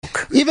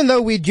Even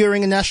though we're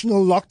during a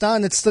national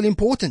lockdown, it's still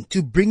important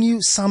to bring you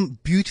some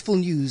beautiful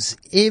news.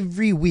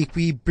 Every week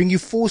we bring you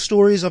 4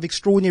 stories of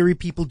extraordinary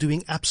people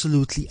doing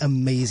absolutely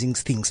amazing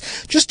things.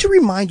 Just to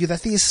remind you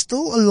that there is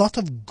still a lot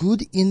of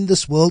good in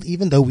this world,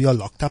 even though we are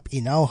locked up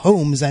in our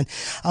homes. And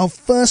our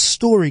first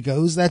story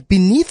goes that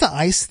beneath the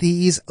ice there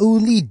is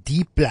only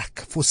deep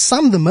black. For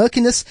some, the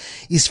murkiness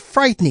is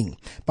frightening.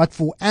 But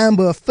for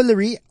Amber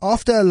Fillery,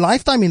 after a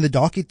lifetime in the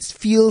dark, it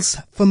feels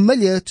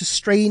familiar to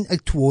strain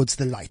towards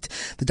the light.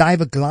 The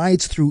diver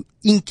glides through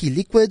inky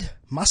liquid,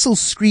 muscles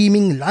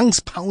screaming,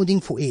 lungs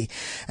pounding for air,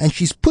 and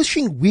she's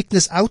pushing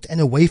weakness out and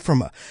away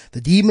from her.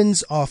 The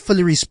demons of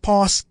Fillery's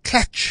past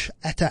clutch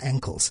at her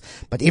ankles,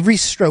 but every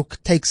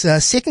stroke takes her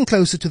a second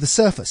closer to the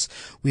surface,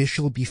 where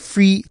she'll be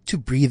free to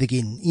breathe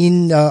again.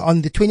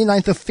 On the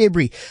 29th of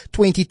February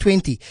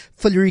 2020,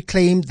 Fillery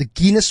claimed the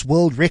Guinness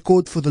World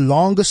Record for the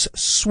longest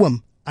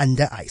swim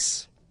under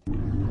ice.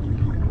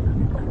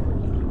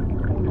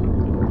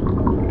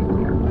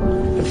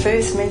 The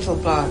first mental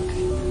block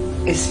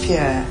is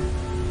fear,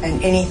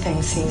 and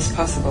anything seems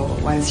possible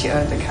once you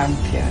overcome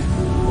fear.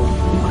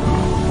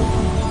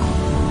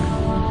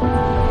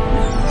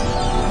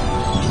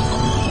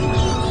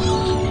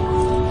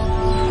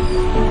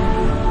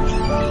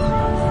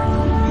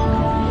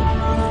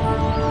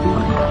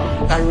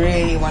 I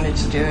really wanted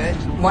to do it.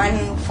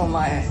 One, for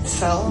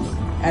myself,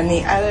 and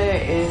the other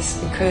is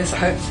because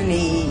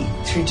hopefully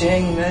through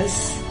doing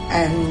this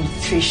and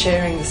through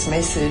sharing this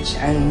message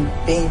and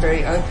being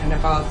very open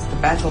about the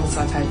battles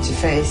I've had to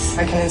face,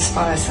 I can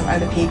inspire some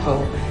other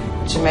people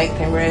to make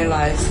them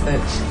realize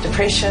that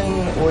depression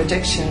or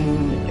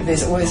addiction,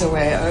 there's always a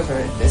way over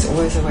it, there's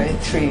always a way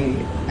through,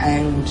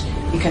 and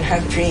you can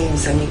have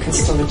dreams and you can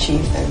still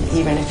achieve them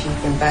even if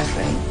you've been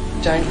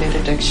battling. Don't let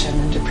addiction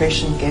and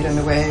depression get in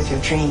the way of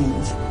your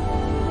dreams.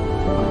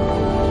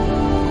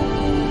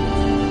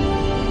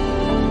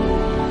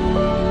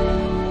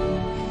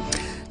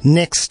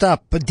 Next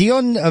up,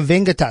 Dion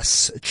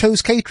Vengatas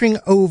chose catering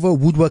over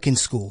woodwork in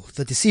school.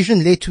 The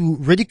decision led to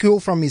ridicule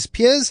from his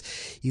peers.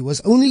 He was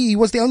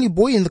the only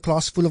boy in the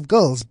class full of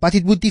girls, but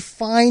it would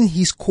define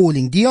his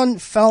calling. Dion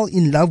fell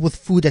in love with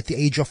food at the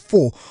age of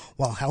 4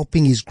 while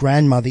helping his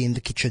grandmother in the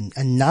kitchen,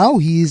 and now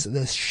he is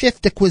the chef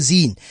de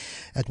cuisine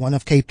at one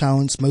of Cape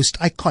Town's most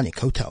iconic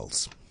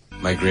hotels.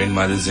 My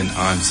grandmothers and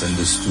aunts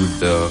understood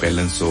the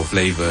balance of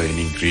flavor and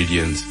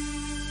ingredients.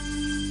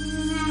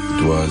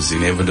 It was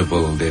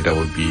inevitable that I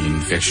would be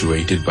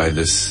infatuated by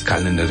this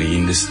culinary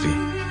industry.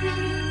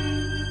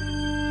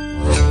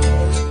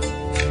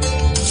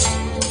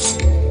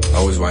 I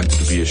always wanted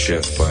to be a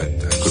chef, but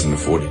I couldn't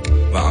afford it.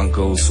 My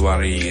uncle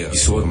Swari, he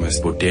saw my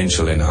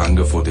potential and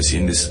hunger for this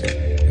industry.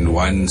 And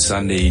one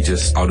Sunday, he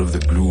just out of the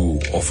blue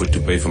offered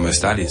to pay for my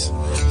studies.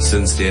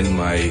 Since then,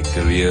 my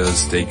career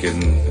has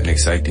taken an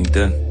exciting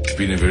turn. It's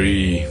been a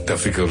very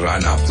difficult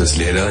run up this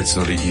ladder. It's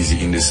not an easy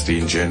industry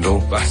in general,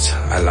 but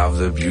I love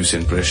the abuse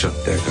and pressure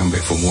that I come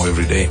back for more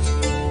every day.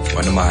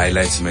 One of my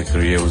highlights in my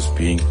career was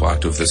being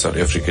part of the South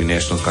African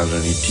national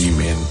culinary team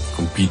and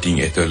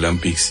competing at the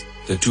Olympics.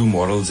 The 2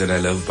 morals that I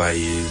live by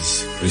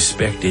is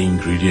respect the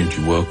ingredient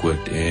you work with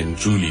and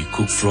truly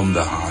cook from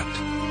the heart.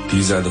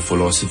 These are the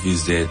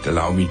philosophies that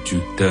allow me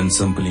to turn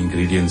simple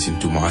ingredients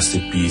into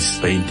masterpiece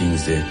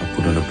paintings that I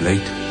put on a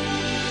plate.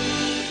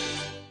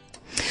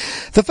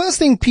 The first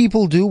thing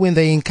people do when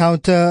they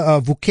encounter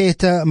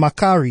Vuketa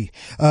Makari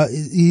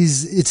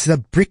is the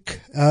brick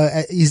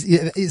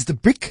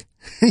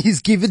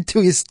is given to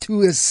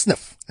a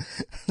sniff.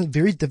 A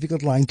very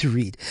difficult line to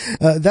read.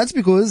 That's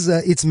because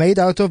it's made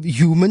out of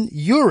human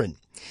urine.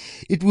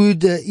 It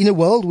would, in a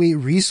world where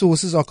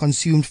resources are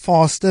consumed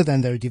faster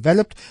than they're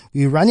developed,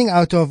 we're running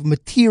out of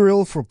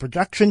material for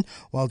production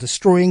while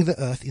destroying the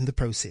earth in the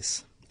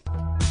process.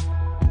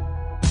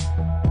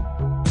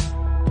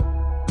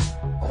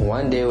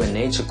 One day when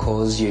nature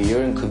calls, your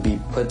urine could be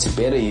put to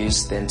better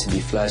use than to be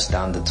flushed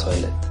down the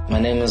toilet. My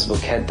name is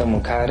Vuketa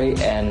Mukari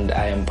and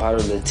I am part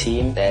of the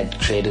team that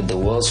created the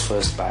world's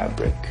first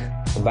BioBrick.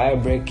 The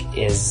BioBrick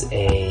is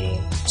a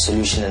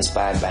solution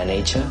inspired by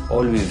nature.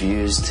 All we've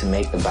used to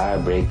make the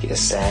BioBrick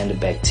is sand,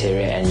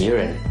 bacteria and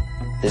urine.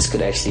 This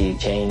could actually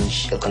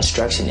change the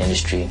construction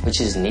industry,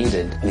 which is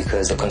needed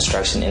because the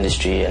construction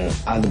industry and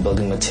other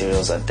building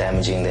materials are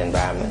damaging the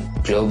environment.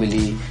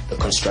 Globally, the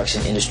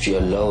construction industry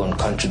alone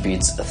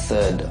contributes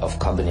 1/3 of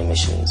carbon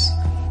emissions.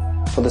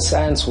 For the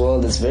science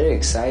world, it's very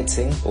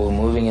exciting. We're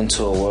moving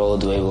into a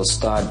world where we'll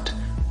start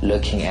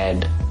looking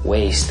at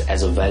waste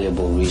as a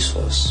valuable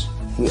resource.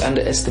 We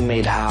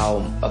underestimate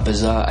how a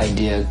bizarre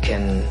idea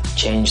can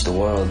change the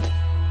world.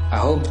 I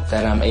hope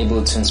that I'm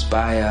able to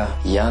inspire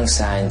young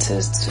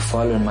scientists to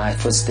follow in my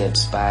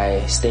footsteps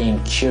by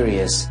staying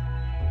curious.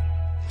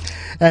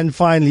 And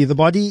finally, the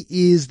body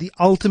is the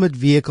ultimate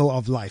vehicle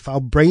of life. Our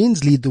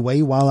brains lead the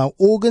way while our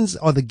organs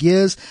are the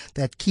gears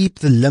that keep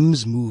the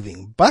limbs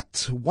moving.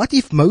 But what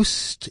if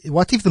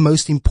the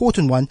most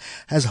important one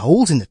has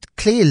holes in it?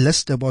 Claire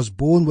Lister was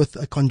born with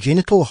a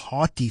congenital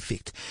heart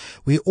defect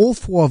where all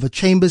 4 of her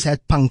chambers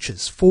had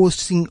punctures,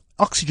 forcing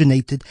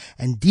oxygenated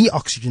and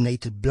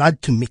deoxygenated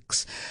blood to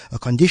mix. A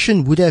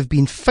condition would have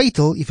been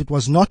fatal if it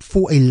was not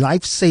for a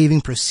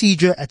life-saving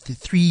procedure at the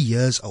 3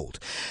 years old.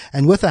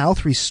 And with her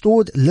health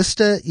restored,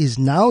 Lister is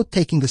now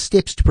taking the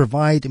steps to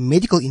provide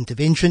medical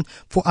intervention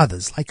for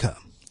others like her.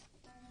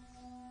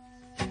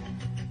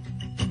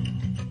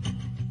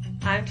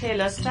 I'm Claire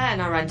Lister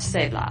and I run to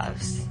Save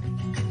Lives.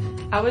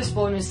 I was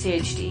born with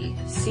CHD.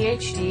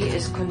 CHD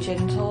is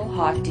congenital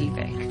heart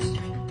defect.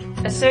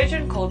 A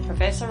surgeon called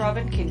Professor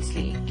Robin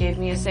Kinsley gave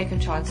me a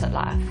second chance at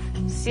life.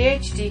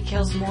 CHD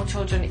kills more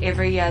children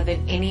every year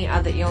than any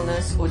other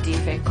illness or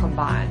defect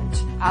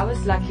combined. I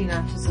was lucky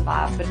enough to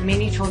survive, but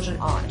many children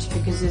aren't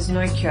because there's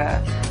no cure,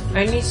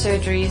 only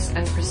surgeries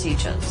and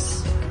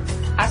procedures.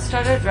 I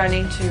started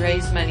running to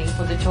raise money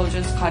for the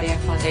Children's Cardiac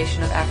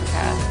Foundation of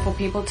Africa for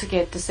people to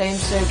get the same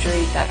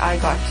surgery that I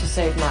got to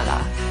save my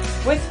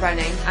life. With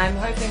running, I'm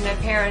hoping that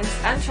parents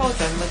and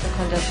children with the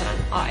condition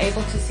are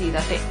able to see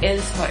that there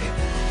is hope.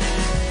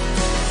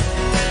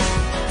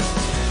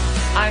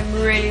 I'm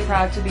really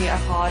proud to be a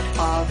part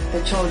of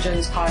the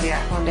Children's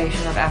Cardiac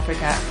Foundation of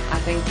Africa. I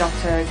think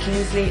Dr.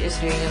 Kingsley is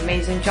doing an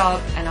amazing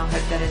job, and I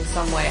hope that in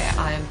some way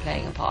I am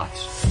playing a part.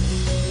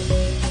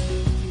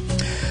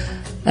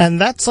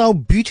 And that's our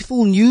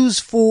beautiful news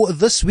for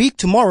this week.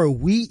 Tomorrow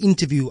we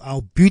interview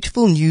our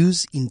beautiful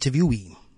news interviewee.